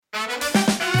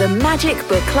The Magic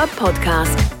Book Club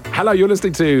Podcast. Hello, you're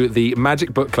listening to the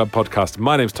Magic Book Club podcast.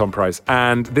 My name's Tom Price,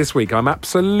 and this week I'm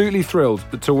absolutely thrilled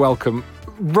to welcome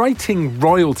writing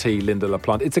royalty, Lynda La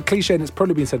Plante. It's a cliche and it's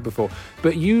probably been said before,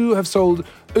 but you have sold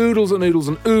oodles and oodles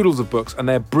and oodles of books, and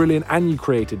they're brilliant, and you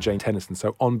created Jane Tennyson.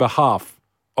 So on behalf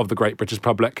of the great British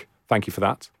public, thank you for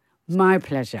that. My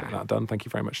pleasure. Get that done. Thank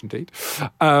you very much indeed.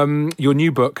 Your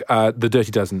new book, The Dirty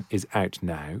Dozen, is out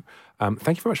now.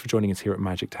 Thank you very much for joining us here at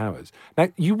Magic Towers. Now,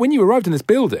 when you arrived in this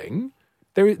building,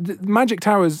 Magic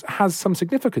Towers has some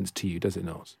significance to you, does it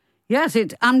not? Yes,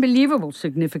 it's unbelievable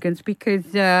significance because,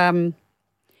 I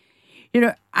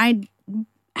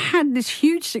had this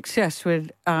huge success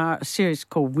with a series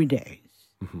called Widows.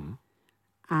 Mm-hmm.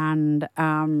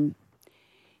 And,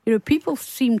 people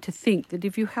seem to think that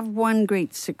if you have one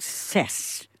great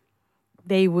success,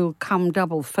 they will come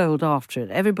double fold after it.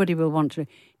 Everybody will want to. It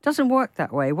doesn't work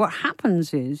that way. What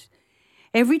happens is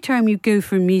every time you go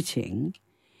for a meeting,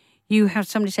 you have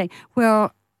somebody saying,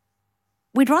 well,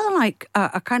 we'd rather like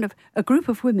a group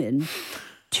of women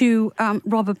to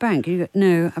rob a bank. You go,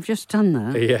 no, I've just done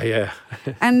that. Yeah.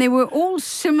 And they were all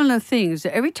similar things.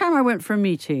 Every time I went for a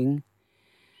meeting,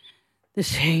 the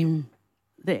same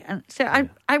thing. And so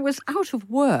I was out of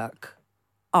work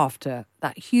after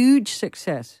that huge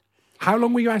success. How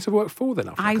long were you out of work for then?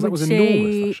 After? I would that was say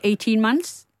enormous, 18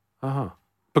 months. Uh-huh.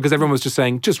 Because everyone was just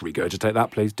saying, just regurgitate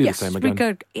that, please. Do the same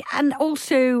again. And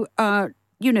also,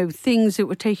 things that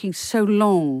were taking so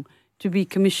long to be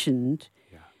commissioned.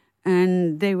 Yeah.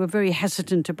 And they were very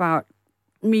hesitant about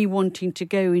me wanting to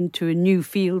go into a new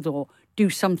field or do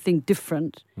something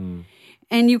different. Mm.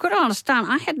 And you've got to understand,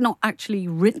 I had not actually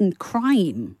written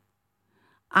crime.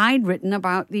 I'd written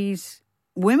about these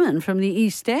women from the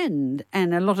East End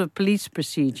and a lot of police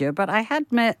procedure, but I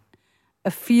had met a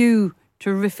few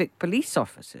terrific police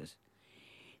officers.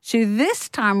 So this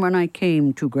time when I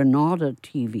came to Granada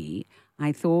TV,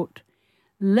 I thought,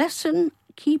 lesson,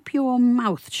 keep your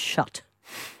mouth shut.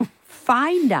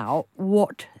 Find out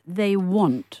what they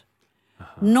want.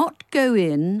 Uh-huh. Not go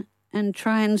in and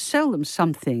try and sell them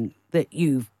something that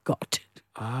you've got.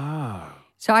 Ah.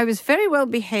 So I was very well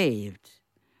behaved.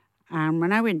 And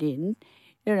when I went in,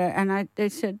 I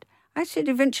said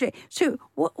eventually, so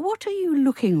what are you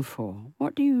looking for?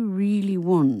 What do you really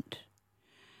want?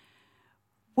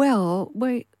 Well,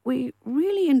 we're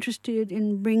really interested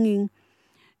in bringing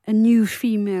a new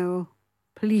female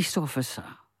police officer.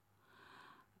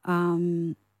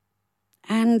 And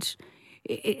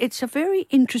it's a very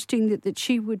interesting that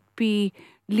she would be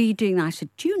leading. I said,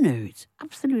 do you know, it's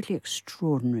absolutely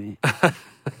extraordinary.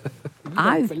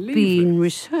 I've been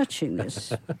researching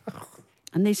this.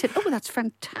 And they said, oh, that's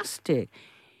fantastic.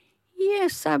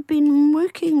 Yes, I've been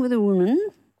working with a woman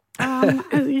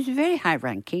who's very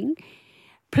high-ranking.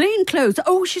 Plain clothes.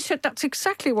 Oh, she said, that's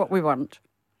exactly what we want.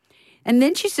 And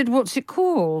then she said, what's it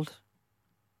called?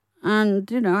 And,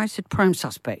 I said, Prime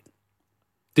Suspect.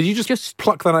 Did you just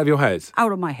pluck that out of your head?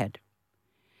 Out of my head.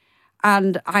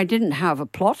 And I didn't have a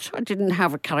plot. I didn't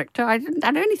have a character. I didn't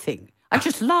have anything. I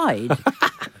just lied.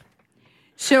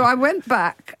 So I went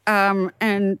back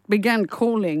and began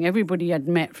calling everybody I'd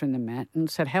met from the Met and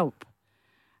said, help.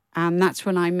 And that's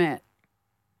when I met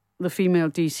the female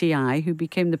DCI who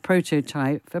became the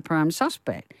prototype for Prime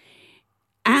Suspect.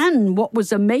 And what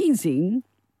was amazing,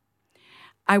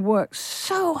 I worked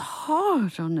so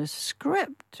hard on the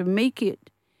script to make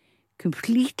it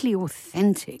completely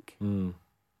authentic. Mm.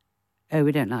 Oh,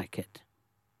 we don't like it.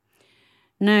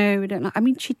 No, we don't like. I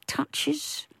mean, she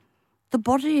touches the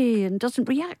body and doesn't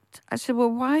react. I said, well,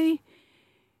 why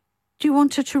do you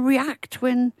want her to react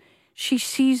when she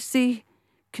sees the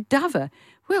cadaver?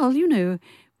 Well,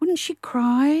 wouldn't she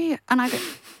cry? And I go,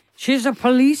 she's a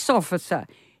police officer.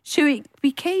 So it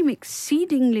became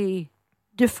exceedingly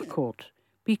difficult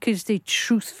because they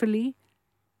truthfully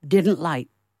didn't like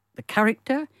the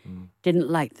character, didn't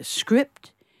like the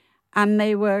script, and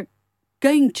they were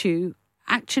going to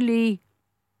actually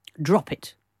drop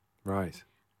it. Right.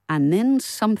 And then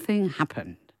something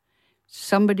happened.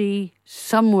 Somebody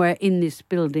somewhere in this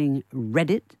building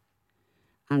read it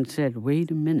and said,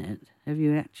 wait a minute, have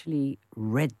you actually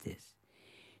read this?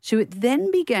 So it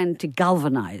then began to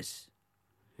galvanize.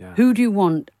 Yeah. Who do you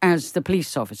want as the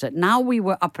police officer? Now we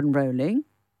were up and rolling.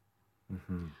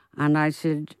 Mm-hmm. And I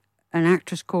said, an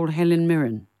actress called Helen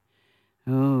Mirren.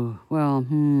 Oh, well,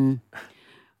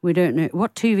 we don't know.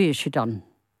 What TV has she done?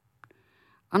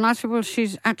 And I said, well,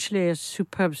 she's actually a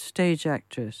superb stage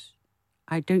actress.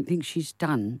 I don't think she's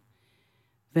done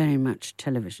very much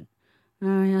television.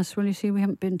 Oh, yes, well, you see, we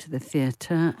haven't been to the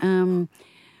theatre.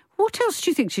 What else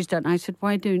do you think she's done? I said,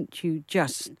 why don't you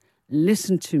just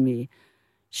listen to me?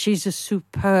 She's a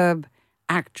superb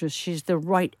actress. She's the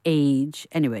right age.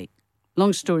 Anyway,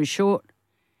 long story short,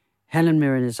 Helen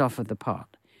Mirren is offered the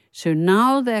part. So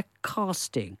now they're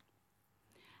casting.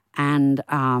 And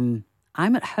I'm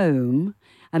at home.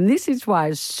 And this is why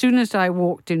as soon as I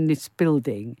walked in this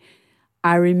building,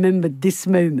 I remembered this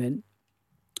moment.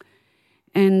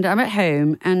 And I'm at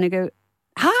home and they go,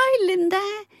 "Hi,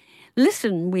 Lynda.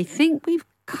 Listen, we think we've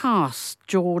cast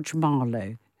George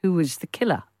Marlowe, who was the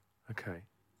killer." Okay.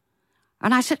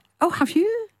 And I said, "Oh, have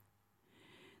you?"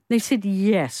 They said,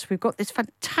 "Yes, we've got this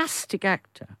fantastic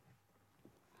actor."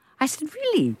 I said,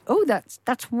 "Really? Oh,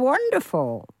 that's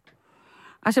wonderful."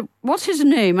 I said, "What's his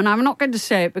name?" And I'm not going to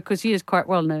say it because he is quite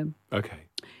well known. Okay.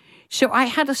 So I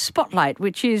had a spotlight,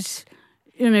 which is,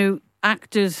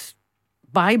 actors'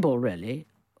 Bible, really.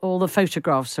 All the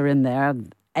photographs are in there,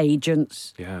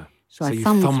 agents. Yeah. So I you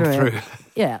thumbed thumb through through. it.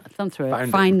 Yeah, thumb through it.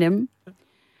 Found Find him.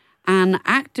 And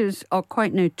actors are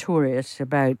quite notorious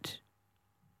about,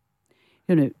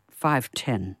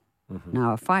 5'10". Mm-hmm.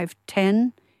 Now, a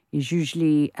 5'10" is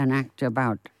usually an actor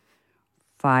about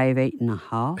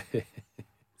 5'8.5".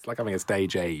 It's like having a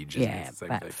stage age, isn't it? Yeah, It's the same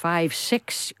but thing.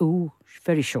 5'6", ooh,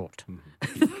 very short.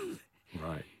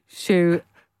 Right. So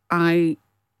I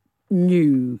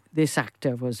knew this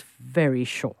actor was very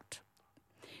short.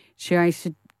 So I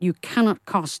said, "You cannot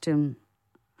cast him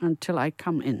until I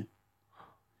come in."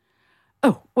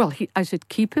 "Oh, well," I said,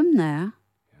 "keep him there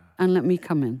and let me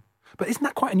come in." But isn't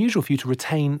that quite unusual for you to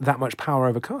retain that much power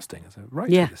over casting as a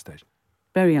writer Yeah. at this stage?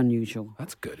 Very unusual.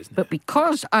 That's good, isn't But it?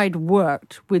 because I'd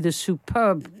worked with a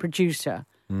superb producer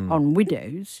on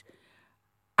Widows,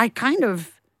 I kind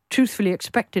of truthfully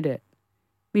expected it.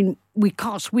 I mean, we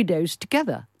cast Widows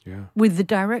together Yeah. with the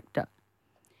director.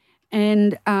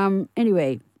 And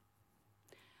anyway,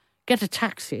 get a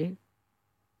taxi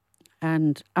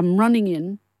and I'm running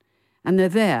in and they're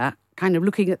there kind of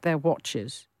looking at their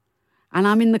watches. And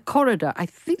I'm in the corridor. I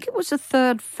think it was the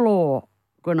third floor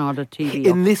Granada TV.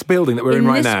 In this building that we're in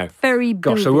right this now. very Gosh,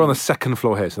 building. so we're on the second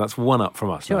floor here, so that's one up from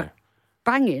us So now. I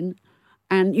bang in,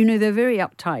 and, they're very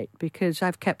uptight because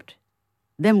I've kept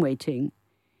them waiting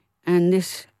and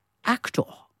this actor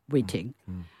waiting.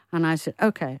 And I said,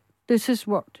 "Okay, this is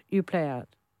what you play out.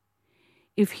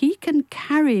 If he can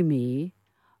carry me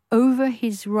over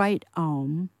his right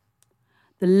arm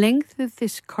the length of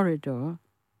this corridor,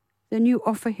 then you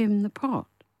offer him the part."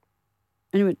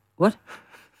 And he went, "What?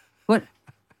 What?"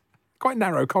 Quite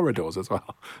narrow corridors as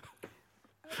well.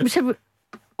 I said,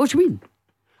 "What do you mean?"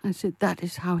 I said, "That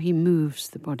is how he moves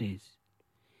the bodies.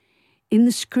 In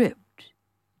the script,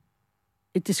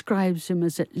 it describes him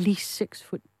as at least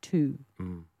 6'2".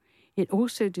 It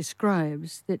also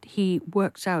describes that he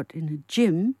works out in a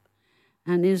gym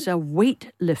and is a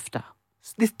weightlifter."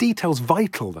 This detail's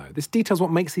vital, though. This detail's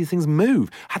what makes these things move.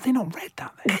 Had they not read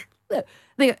that, then?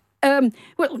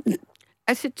 Well,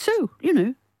 I said, "So,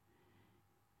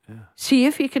 see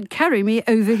if he can carry me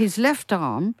over his left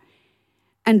arm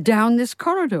and down this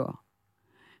corridor."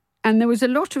 And there was a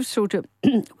lot of sort of,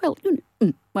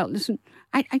 well, listen,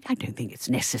 I don't think it's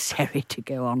necessary to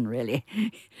go on, really.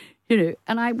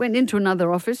 And I went into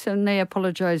another office and they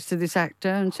apologised to this actor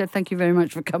and said, "Thank you very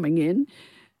much for coming in."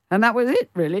 And that was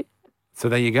it, really. So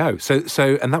there you go.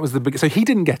 So and that was the big. So he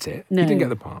didn't get it. No. He didn't get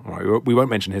the part. Right. We won't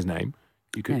mention his name.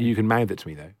 You can mouth it to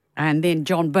me though. And then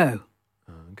John Bow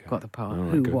Okay. got the part, All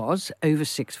right, who good. was over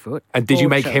 6 foot. And did you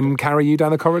make also- him carry you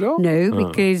down the corridor? No,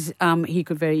 because he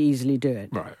could very easily do it.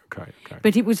 Right. Okay.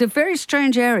 But it was a very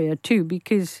strange area too,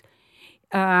 because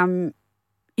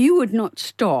you would not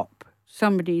stop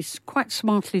somebody quite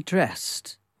smartly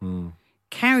dressed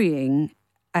carrying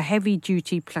a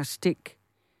heavy-duty plastic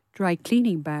dry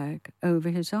cleaning bag over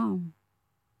his arm.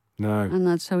 No. And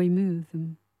that's how he moved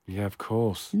them. Yeah, of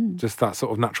course. Just that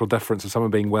sort of natural deference of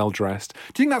someone being well dressed. Do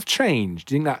you think that's changed?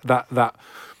 Do you think that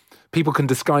people can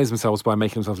disguise themselves by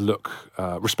making themselves look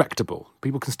respectable?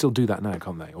 People can still do that now,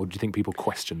 can't they? Or do you think people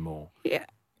question more? Yeah,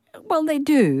 well, they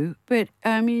do. But,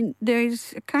 I mean,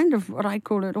 there's a kind of what I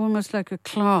call it almost like a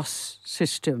class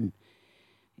system.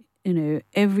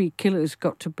 Every killer's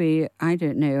got to be, I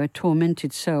don't know, a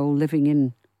tormented soul living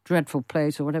in dreadful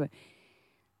place or whatever.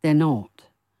 They're not.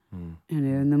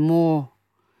 And the more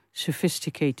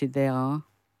sophisticated they are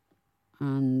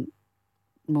and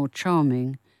more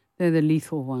charming, they're the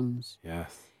lethal ones.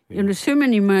 Yes. So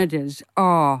many murders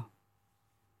are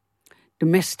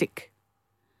domestic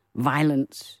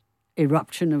violence,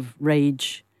 eruption of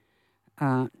rage,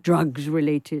 drugs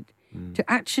related. To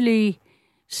actually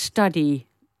study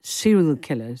serial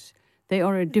killers, they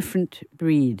are a different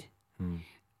breed.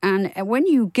 And when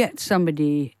you get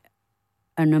somebody,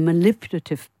 a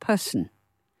manipulative person,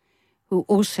 who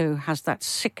also has that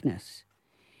sickness.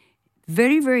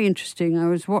 Very, very interesting. I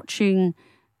was watching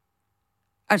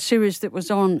a series that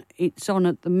it's on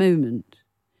at the moment,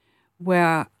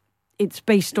 where it's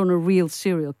based on a real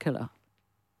serial killer.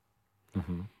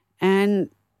 Mm-hmm. And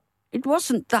it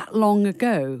wasn't that long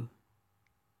ago.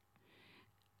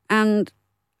 And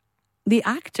the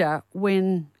actor,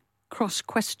 when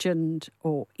cross-questioned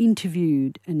or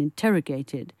interviewed and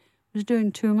interrogated, was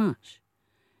doing too much.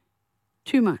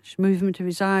 Too much. Movement of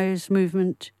his eyes,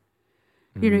 movement.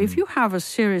 You know, if you have a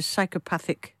serious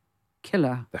psychopathic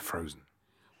killer, They're frozen.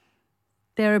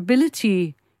 their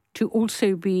ability to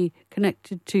also be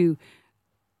connected to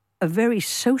a very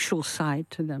social side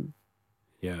to them.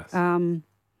 Yes.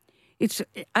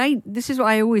 This is what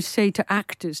I always say to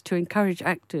actors, to encourage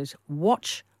actors: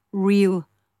 watch real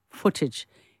footage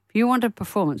if you want a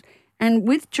performance. And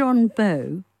with John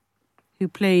Bowe, who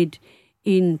played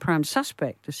in Prime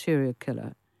Suspect, a serial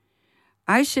killer,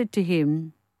 I said to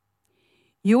him,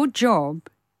 your job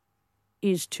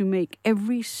is to make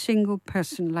every single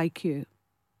person like you,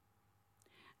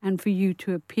 and for you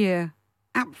to appear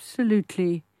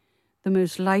absolutely the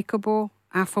most likable,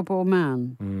 affable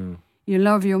man. You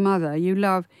love your mother.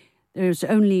 There's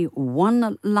only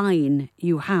one line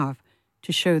you have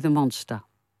to show the monster.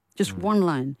 Just one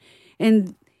line.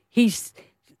 And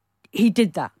he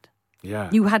did that. Yeah.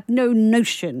 You had no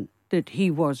notion that he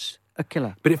was a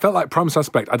killer. But it felt like Prime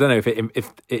Suspect, I don't know if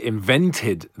it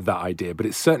invented that idea, but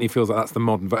it certainly feels like that's the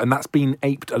modern, and that's been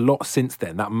aped a lot since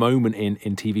then, that moment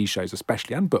in TV shows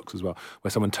especially, and books as well,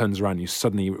 where someone turns around and you're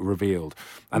suddenly revealed.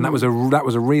 And that was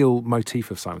a real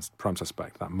motif of Prime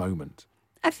Suspect, that moment.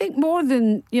 I think more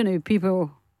than,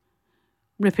 people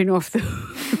ripping off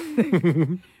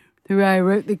the way I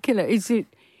wrote the killer, is it,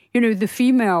 the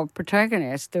female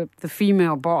protagonist, the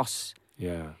female boss.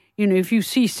 Yeah. If you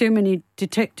see so many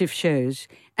detective shows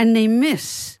and they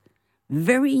miss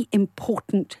very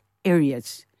important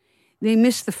areas, they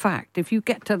miss the fact if you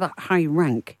get to that high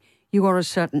rank, you are a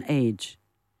certain age.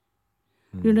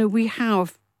 We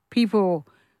have people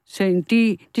saying,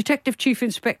 Detective Chief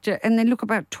Inspector, and they look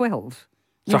about 12.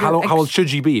 So how old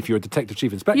should you be if you're a Detective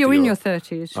Chief Inspector? You're in your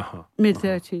 30s,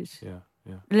 mid-30s. Yeah.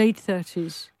 Yeah. Late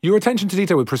 30s. Your attention to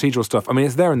detail with procedural stuff, I mean,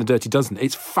 it's there in The Dirty Dozen.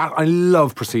 It's I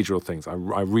love procedural things. I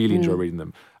really enjoy reading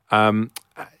them.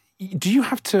 Do you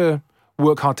have to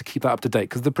work hard to keep that up to date?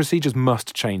 Because the procedures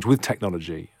must change with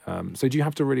technology. So do you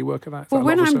have to really work at that? Well,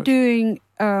 when I'm doing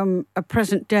a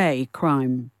present-day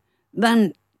crime,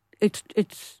 then it's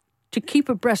to keep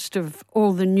abreast of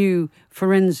all the new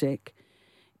forensic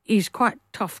is quite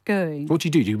tough going. What do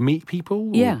you do? Do you meet people?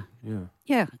 Or? Yeah. Yeah.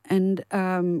 Yeah, and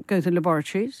go to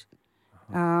laboratories.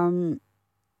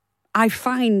 I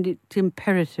find it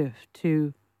imperative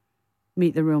to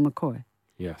meet the real McCoy.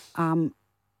 Yes. And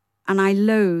I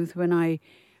loathe when I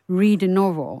read a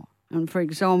novel, and for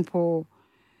example,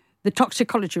 the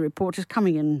toxicology report is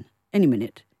coming in any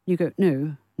minute. You go,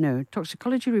 no,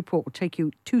 toxicology report will take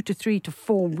you 2 to 3 to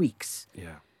 4 weeks.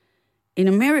 Yeah. In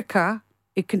America,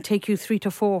 it can take you 3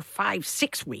 to 4, 5,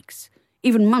 6 weeks,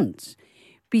 even months.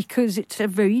 Because it's a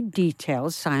very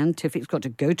detailed, scientific, it's got to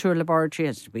go to a laboratory,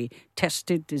 it has to be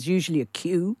tested, there's usually a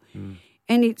queue.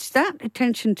 And it's that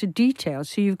attention to detail.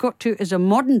 So you've got to, as a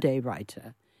modern-day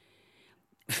writer,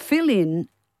 fill in,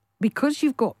 because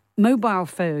you've got mobile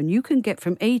phone, you can get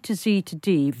from A to Z to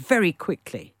D very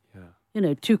quickly.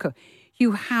 Yeah.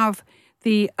 You have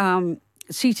the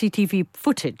CCTV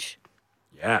footage.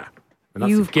 Yeah. And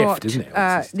that's a gift, isn't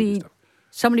it?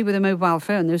 Somebody with a mobile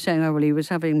phone, they're saying, well, he was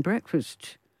having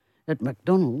breakfast at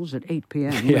McDonald's at 8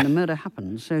 p.m. when the murder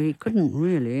happened, so he couldn't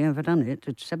really have done it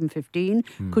at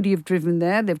 7:15. Could he have driven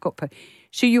there?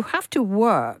 So you have to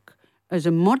work as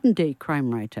a modern-day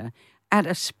crime writer at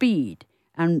a speed.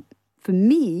 And for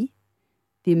me,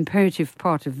 the imperative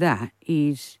part of that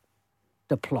is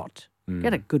the plot.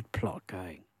 Get a good plot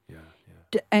going.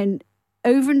 And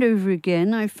over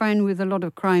again, I find with a lot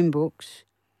of crime books,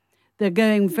 they're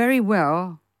going very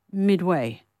well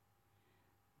midway.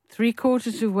 3/4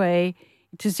 of the way,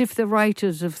 it's as if the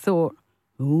writers have thought,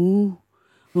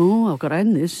 I've got to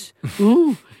end this.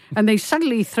 And they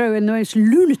suddenly throw in the most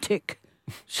lunatic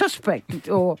suspect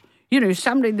or,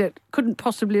 somebody that couldn't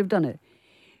possibly have done it.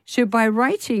 So by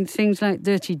writing things like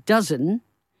Dirty Dozen,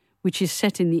 which is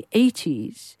set in the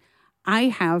 80s, I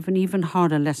have an even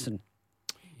harder lesson.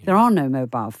 Yeah. There are no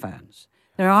mobile phones.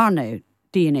 There are no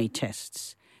DNA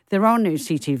tests. There are no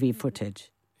CCTV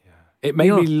footage. It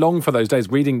made me long for those days,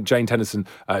 reading Jane Tennyson,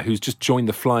 who's just joined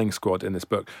the flying squad in this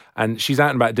book. And she's out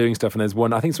and about doing stuff. And there's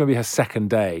one, I think it's maybe her second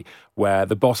day, where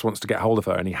the boss wants to get hold of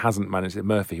her and he hasn't managed it.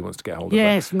 Murphy, he wants to get hold of her.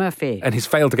 Yes, Murphy. And he's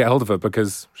failed to get hold of her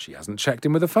because she hasn't checked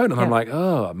in with her phone. And I'm like,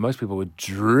 oh, most people would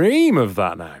dream of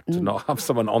that now, to not have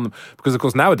someone on them. Because, of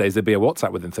course, nowadays there'd be a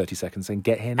WhatsApp within 30 seconds saying,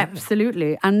 get here now.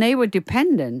 Absolutely. And they were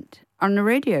dependent on the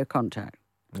radio contact.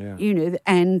 Yeah.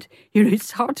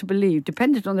 It's hard to believe,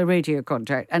 dependent on the radio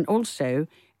contact and also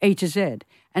A to Z,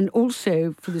 and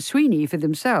also for the Sweeney, for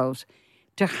themselves,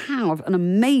 to have an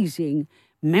amazing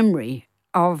memory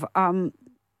of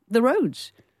the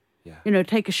roads. Yeah.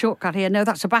 Take a shortcut here. No,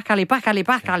 that's a back alley,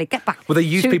 get back. Well, they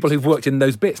use people who've worked in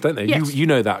those bits, don't they? Yes. You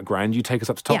know that ground. You take us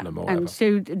up to Tottenham or whatever. And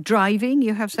so driving,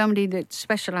 you have somebody that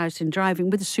specialised in driving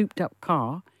with a souped-up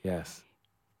car. Yes.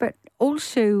 But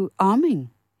also arming,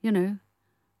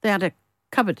 They had a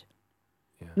cupboard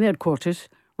in the headquarters.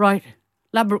 Right,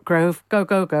 Ladbroke Grove,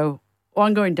 go.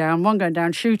 One going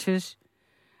down, shooters.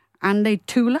 And they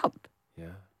tool up.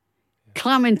 Yeah.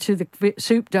 Climb into the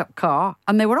souped-up car,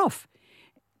 and they were off.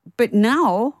 But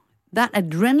now, that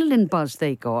adrenaline buzz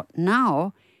they got,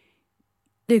 now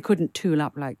they couldn't tool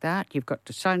up like that. You've got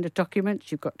to sign the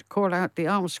documents. You've got to call out the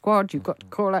armed squad. You've got to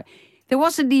call out... There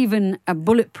wasn't even a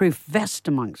bulletproof vest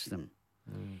amongst them.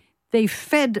 They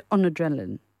fed on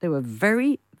adrenaline. They were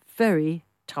very, very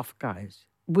tough guys.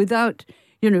 With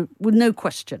no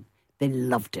question. They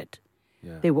loved it.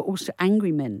 Yeah. They were also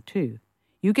angry men too.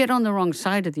 You get on the wrong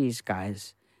side of these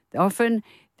guys. Often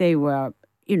they were,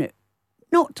 there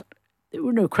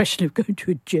were no question of going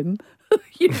to a gym,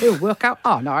 work out.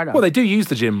 Oh, no, I know. Well, they do use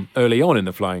the gym early on in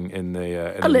the flying, in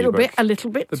the a little bit.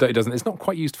 The Dirty Dozen. It's not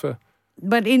quite used for...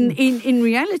 But in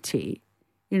reality,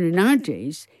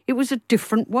 nowadays, it was a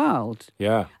different world.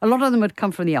 Yeah. A lot of them had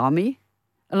come from the army.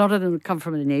 A lot of them had come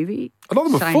from the navy. A lot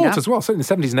of them had fought as well. So in the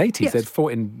 70s and 80s, yes. they'd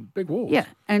fought in big wars. Yeah,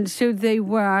 and so they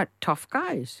were tough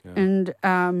guys. Yeah. And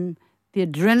the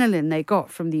adrenaline they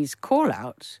got from these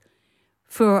call-outs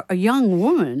for a young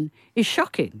woman is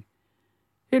shocking.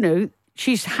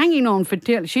 She's hanging on for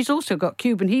dear... She's also got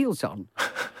Cuban heels on.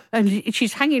 And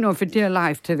she's hanging on for dear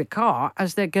life to the car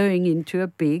as they're going into a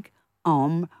big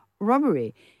armed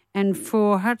robbery. And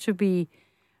for her to be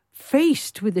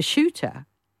faced with a shooter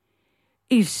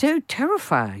is so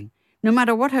terrifying. No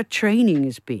matter what her training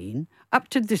has been, up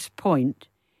to this point,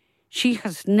 she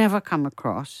has never come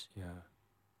across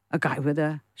a guy with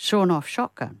a sawn-off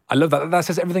shotgun. I love that. That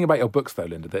says everything about your books, though,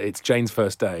 Lynda, that it's Jane's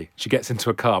first day. She gets into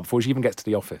a car before she even gets to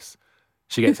the office.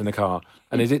 She gets in the car,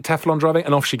 and is it Teflon driving?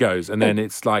 And off she goes. And then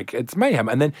it's mayhem.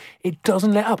 And then it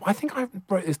doesn't let up. I think I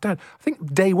wrote this down. I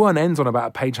think day one ends on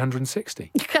about page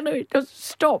 160. It doesn't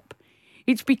stop.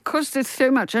 It's because there's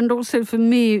so much. And also for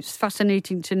me, it's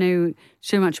fascinating to know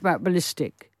so much about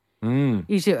ballistic.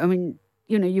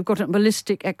 You've got a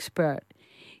ballistic expert.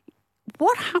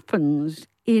 What happens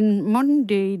in modern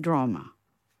day drama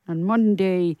and modern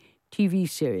day TV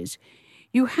series?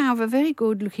 You have a very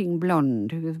good looking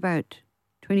blonde who is about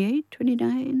 28,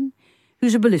 29,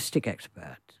 who's a ballistic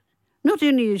expert. Not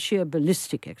only is she a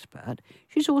ballistic expert,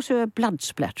 she's also a blood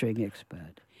splattering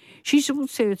expert. She's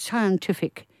also a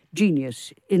scientific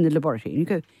genius in the laboratory. And you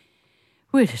go,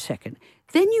 wait a second.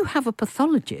 Then you have a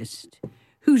pathologist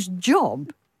whose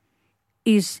job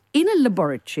is in a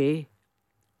laboratory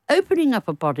opening up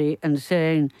a body and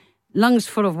saying, lungs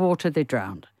full of water, they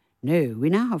drowned. No, we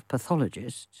now have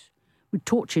pathologists with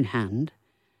torch in hand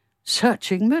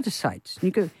searching murder sites. And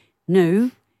you go, no,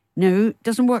 it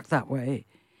doesn't work that way.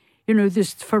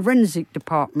 There's forensic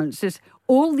departments, there's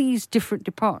all these different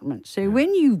departments. So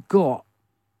when you got,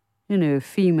 a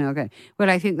female guy, well,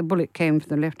 I think the bullet came from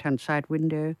the left-hand side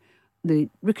window, the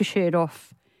ricocheted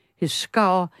off his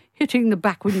skull, hitting the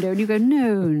back window, and you go,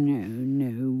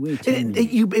 no, wait a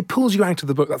minute. It pulls you out of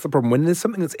the book. That's the problem. When there's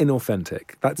something that's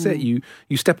inauthentic, that's it. You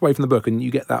step away from the book and you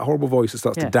get that horrible voice that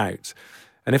starts to doubt.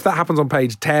 And if that happens on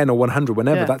page 10 or 100,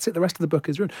 whenever, that's it. The rest of the book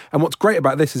is ruined. And what's great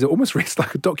about this is it almost reads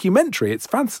like a documentary. It's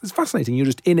fascinating. You're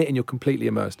just in it and you're completely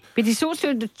immersed. But it's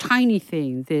also the tiny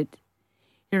thing that,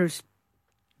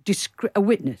 a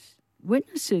witness.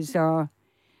 Witnesses are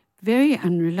very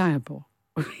unreliable.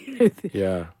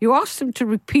 You ask them to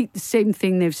repeat the same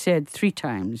thing they've said 3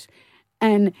 times.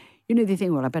 And, they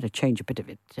think, well, I better change a bit of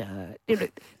it.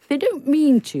 They don't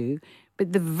mean to,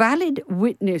 but the valid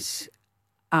witness...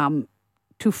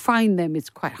 to find them, it's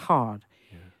quite hard.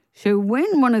 Yeah. So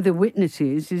when one of the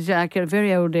witnesses is like a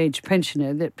very old age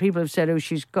pensioner that people have said,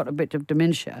 she's got a bit of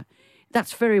dementia,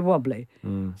 that's very wobbly.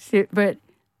 So, but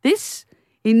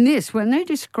in this, when they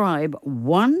describe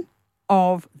one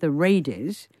of the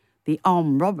raiders, the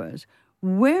armed robbers,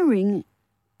 wearing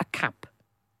a cap,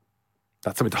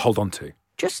 That's something to hold on to.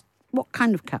 Just what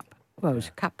kind of cap? Well, it was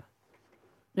a cap.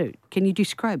 No, can you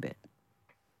describe it?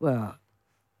 Well,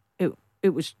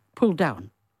 it was pulled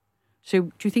down. So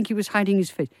do you think he was hiding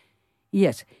his face?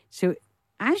 Yes. So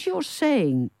as you're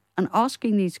saying and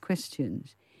asking these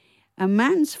questions, a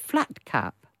man's flat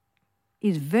cap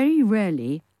is very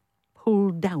rarely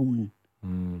pulled down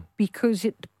because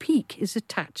the peak is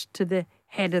attached to the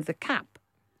head of the cap.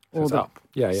 Or it's up.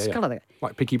 Yeah. Skull of the cap.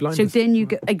 Like Peaky Blinders. So then you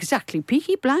get, exactly,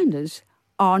 Peaky Blinders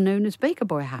are known as Baker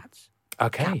Boy hats.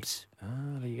 Okay. Caps.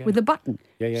 There you go. With a button.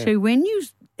 Yeah. So when you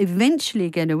eventually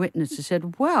get a witness who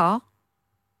said, well,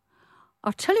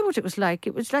 I'll tell you what it was like.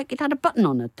 It was like it had a button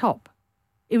on the top.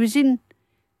 It was in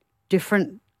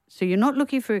different... So you're not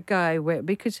looking for a guy where...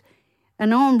 Because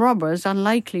an armed robber is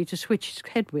unlikely to switch his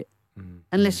head with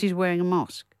unless he's wearing a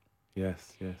mask.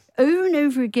 Yes. Over and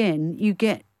over again, you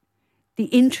get the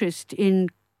interest in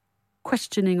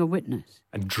questioning a witness.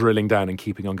 And drilling down and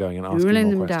keeping on going and asking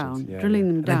Drilling more them questions. down, drilling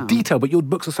them down. And detail, but your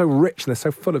books are so rich and they're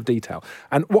so full of detail.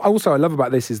 And what also I love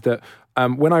about this is that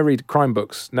when I read crime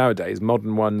books nowadays,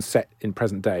 modern ones set in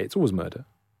present day, it's always murder.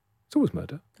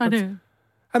 I know.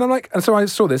 And I'm like, and so I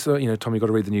saw this, Tom, you've got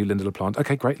to read the new Lynda La Plante.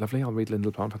 Okay, great, lovely, I'll read Lynda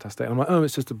La Plante, fantastic. And I'm like, oh,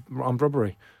 it's just an armed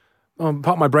robbery. Part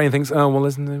of my brain thinks, oh, well,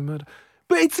 isn't there murder?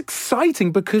 But it's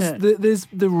exciting because there's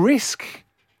the risk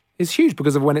is huge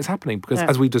because of when it's happening. Because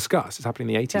as we discussed, it's happening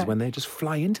in the 80s when they just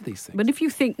fly into these things. But if you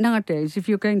think nowadays, if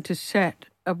you're going to set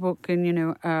a book in,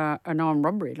 an armed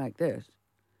robbery like this,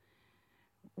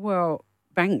 well,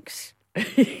 banks,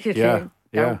 down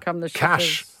come the shutters.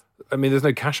 Cash. I mean, there's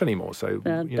no cash anymore, so...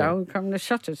 down come the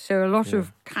shutters. So a lot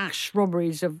of cash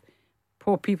robberies of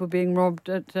poor people being robbed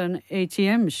at an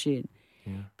ATM machine.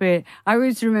 Yeah. But I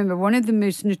always remember one of the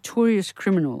most notorious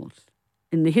criminals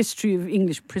in the history of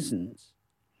English prisons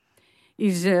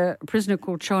is a prisoner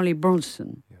called Charlie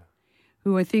Bronson,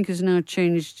 who I think has now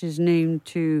changed his name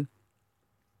to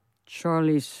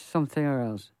Charlie something or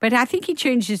else. But I think he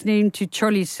changed his name to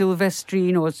Charlie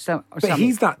Silvestrine or something. But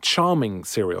he's that charming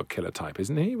serial killer type,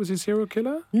 isn't he? Was he a serial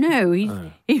killer? No,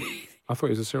 I thought he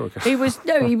was a serial killer.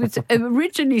 He was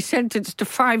originally sentenced to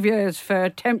 5 years for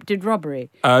attempted robbery.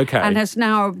 Okay. And has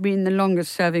now been the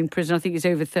longest serving prisoner. I think he's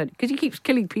over 30. Because he keeps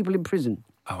killing people in prison.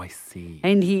 Oh, I see.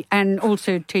 And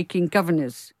also taking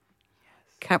governors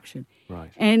captured.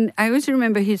 Right. And I also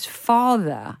remember his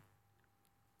father...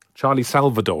 Charlie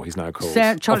Salvador, he's now called.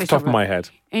 Charlie off the top of my head.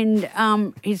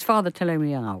 And his father telling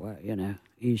me,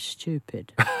 he's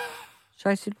stupid. So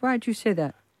I said, why did you say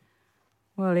that?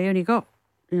 Well, he only got,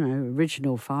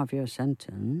 original 5-year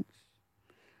sentence.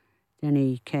 Then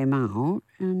he came out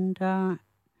and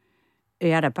he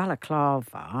had a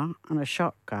balaclava and a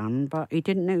shotgun, but he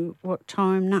didn't know what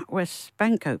time NatWest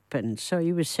Bank opened, so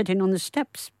he was sitting on the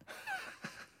steps.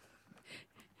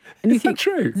 And is that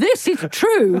true? This is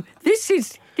true.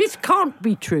 This can't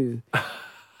be true.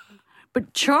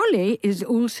 But Charlie is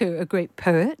also a great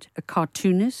poet, a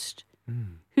cartoonist,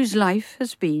 whose life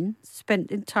has been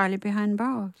spent entirely behind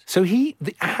bars. So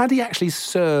had he actually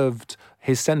served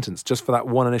his sentence just for that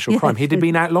one initial crime? He'd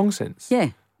been out long since? Yeah.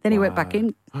 Then he went back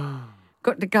in,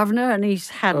 got the governor, and he's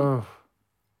had,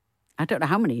 I don't know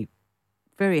how many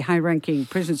very high-ranking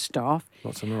prison staff.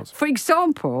 Lots and lots. For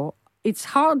example... It's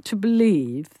hard to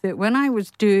believe that when I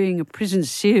was doing a prison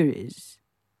series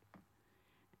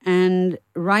and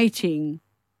writing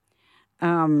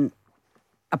a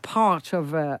part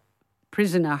of a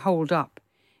prisoner holed up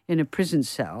in a prison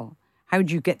cell, how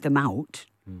do you get them out?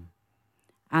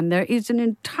 And there is an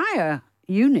entire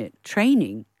unit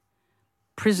training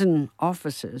prison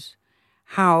officers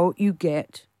how you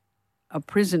get a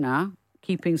prisoner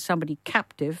keeping somebody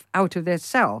captive out of their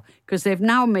cell, because they've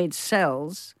now made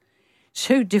cells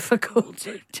so difficult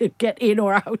to get in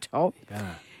or out of.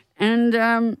 Yeah. And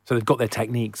so they've got their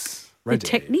techniques ready. The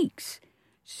techniques.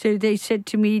 So they said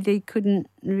to me they couldn't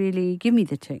really give me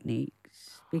the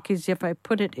techniques because if I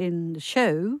put it in the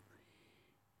show,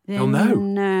 then they'll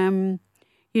know.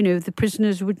 The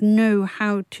prisoners would know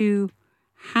how to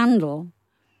handle.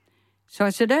 So I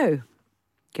said, oh,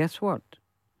 guess what?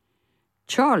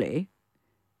 Charlie,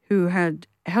 who had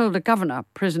held a governor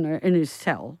prisoner in his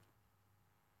cell,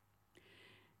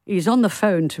 he's on the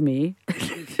phone to me.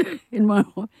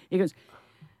 He goes,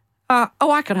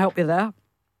 I can help you there.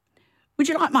 Would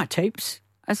you like my tapes?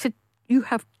 I said, you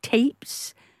have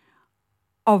tapes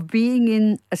of being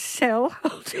in a cell?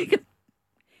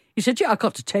 He said, yeah, I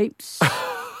got the tapes.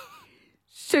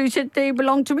 So he said, they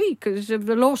belong to me because of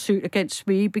the lawsuit against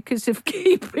me because of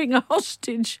keeping a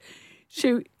hostage.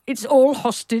 So it's all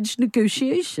hostage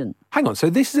negotiation. Hang on, so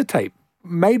this is a tape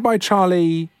made by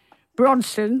Charlie...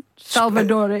 Bronson,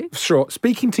 Salvadori. Sure.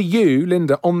 Speaking to you,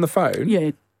 Lynda, on the phone.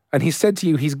 Yeah. And he said to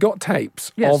you he's got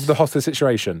tapes Yes. of the hostage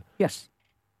situation. Yes.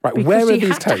 Right, Because where are he these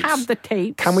had tapes? to have the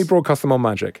tapes. Can we broadcast them on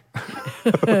Magic?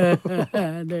 No,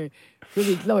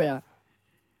 brilliant lawyer.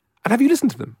 And have you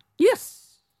listened to them?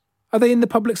 Yes. Are they in the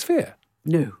public sphere?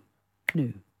 No.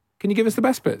 No. Can you give us the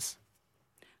best bits?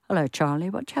 Hello, Charlie.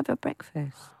 What did you have for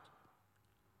breakfast?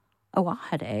 Oh, I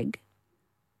had egg.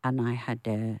 And I had...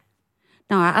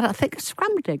 I think a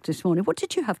scrambled egg this morning. What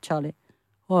did you have, Charlie?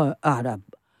 Oh, I had a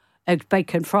egg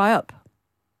bacon fry-up.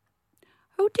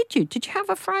 Oh, did you? Did you have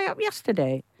a fry-up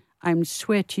yesterday? I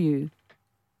swear to you,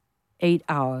 8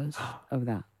 hours of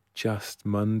that. Just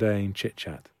mundane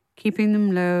chit-chat. Keeping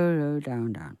them low,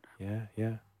 down.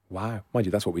 Yeah. Wow. Mind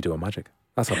you, that's what we do on Magic.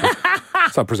 That's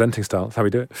our presenting style. That's how we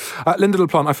do it. Lynda La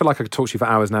Plante, I feel like I could talk to you for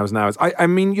hours and hours and hours. I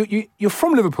mean, you're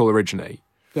from Liverpool originally.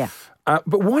 Yeah.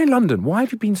 But why London? Why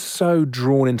have you been so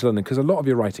drawn into London? Because a lot of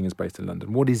your writing is based in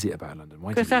London. What is it about London?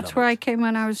 Because that's where I came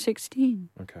when I was 16.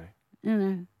 Okay. You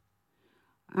know.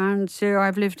 And so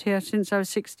I've lived here since I was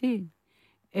 16.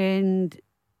 And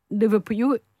Liverpool,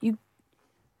 you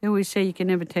always say you can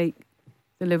never take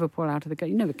the Liverpool out of the game.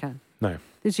 You never can. No.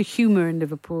 There's a humour in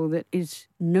Liverpool that is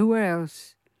nowhere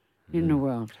else in the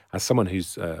world. As someone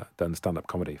who's done stand-up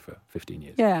comedy for 15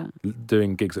 years, Yeah.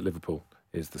 doing gigs at Liverpool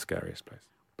is the scariest place.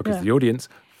 Because Yeah. the audience,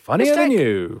 funnier It's than like-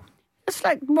 you. It's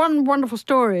like one wonderful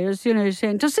story is,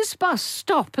 saying, does this bus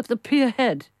stop at the pier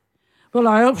head? Well,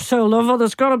 I hope so, love, or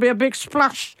there's got to be a big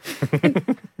splash.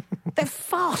 They're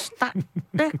fast.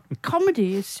 Their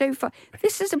comedy is so fast.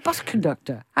 This is a bus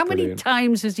conductor. How many Brilliant.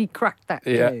 times has he cracked that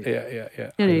Yeah. code? I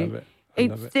You love know, it. I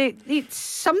love it. It's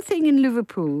something in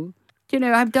Liverpool.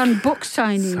 I've done book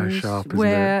signings sharp, isn't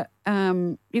where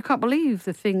you can't believe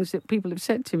the things that people have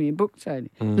said to me in book signing.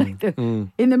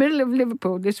 In the middle of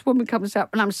Liverpool, this woman comes up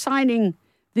and I'm signing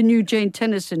the new Jane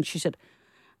Tennyson. She said,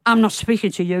 I'm not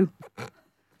speaking to you.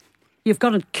 You've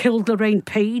gone and killed Lorraine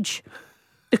Page,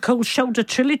 the Cold Shoulder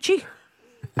trilogy.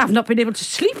 I've not been able to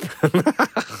sleep.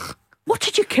 What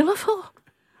did you kill her for?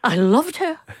 I loved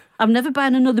her. I'm never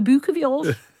buying another book of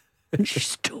yours. And she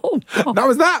stormed off. That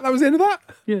was that. That was the end of that.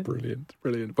 Yeah.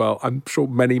 Brilliant. Well, I'm sure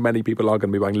many, many people are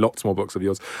going to be buying lots more books of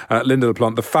yours. Lynda La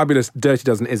Plante, the fabulous Dirty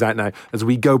Dozen is out now as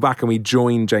we go back and we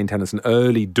join Jane Tennyson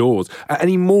early doors.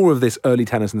 Any more of this early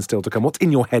Tennyson still to come? What's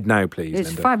in your head now, please,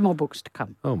 There's Lynda? 5 more books to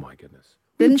come. Oh, my goodness.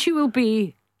 Then she will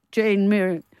be Jane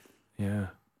Mirren. Yeah.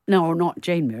 No, not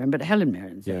Jane Mirren, but Helen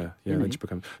Mirren. Yeah. Then she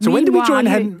becomes... So when do we Meanwhile,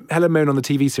 join Helen Mirren on the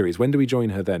TV series? When do we join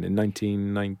her then? In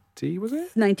 1990, was it?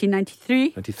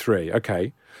 1993. 93,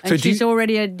 okay. And she's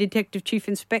already a detective chief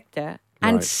inspector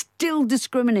and Right. still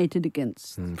discriminated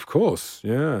against. Of course,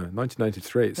 yeah.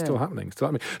 1993, it's still happening.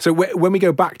 So when we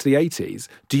go back to the 80s,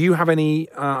 do you have any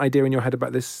idea in your head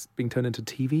about this being turned into a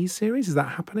TV series? Is that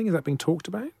happening? Is that being talked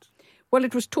about? Well,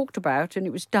 it was talked about and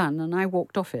it was done and I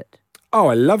walked off it. Oh,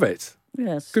 I love it.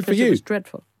 Yes. Good for 'cause you. It was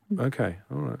dreadful. Okay,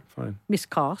 all right, fine.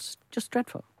 Miscast, just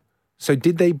dreadful. So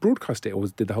did they broadcast it or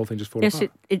did the whole thing just fall Yes,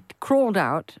 apart? it crawled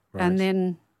out Right. and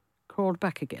then crawled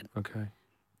back again. Okay.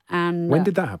 And When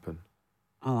did that happen?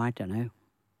 Oh, I don't know.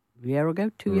 A year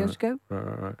ago, 2 years ago.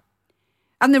 Right.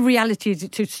 And the reality is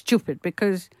it's too stupid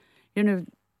because,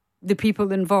 the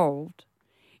people involved,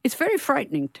 it's very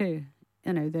frightening too,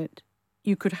 that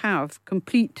you could have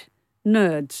complete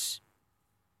nerds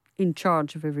in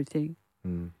charge of everything.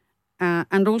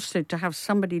 And also to have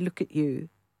somebody look at you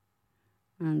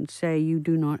and say, you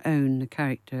do not own the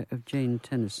character of Jane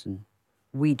Tennyson.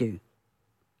 We do.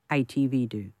 ITV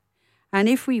do. And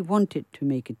if we wanted to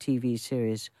make a TV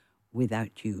series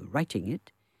without you writing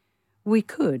it, we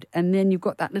could. And then you've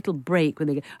got that little break where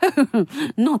they go, oh,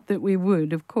 not that we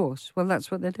would, of course. Well,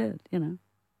 that's what they did,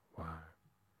 Wow.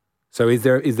 So is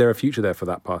there a future there for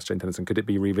that past Jane Tennyson? Could it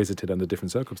be revisited under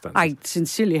different circumstances? I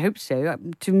sincerely hope so.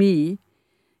 To me,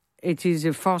 it is a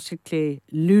farcically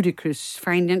ludicrous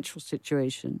financial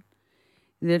situation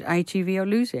that ITV are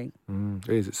losing.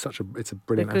 It is. It's a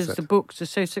brilliant because asset. the books are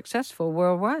so successful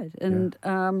worldwide. And,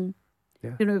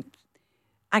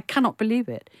 I cannot believe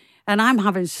it. And I'm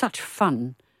having such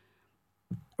fun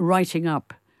writing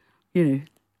up,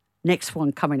 next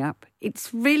one coming up.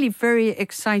 It's really very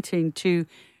exciting to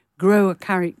grow a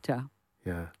character.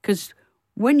 Yeah. Because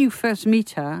when you first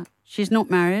meet her, she's not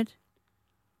married.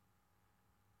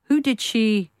 Who did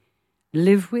she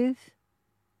live with?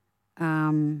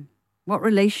 What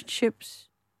relationships?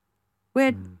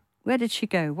 Where did she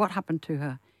go? What happened to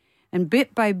her? And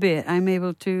bit by bit, I'm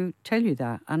able to tell you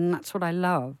that. And that's what I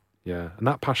love. Yeah, and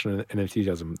that passion and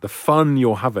enthusiasm, the fun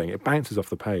you're having, it bounces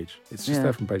off the page. It's just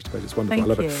there from page to page. It's wonderful. Thank I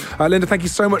love you. it. Lynda, thank you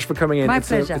so much for coming in. My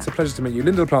pleasure. It's a pleasure to meet you.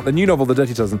 Lynda La Plante, the new novel, The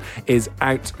Dirty Dozen, is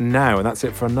out now. And that's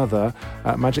it for another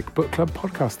Magic Book Club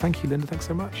podcast. Thank you, Lynda. Thanks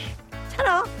so much.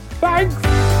 Ta-da!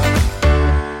 Thanks.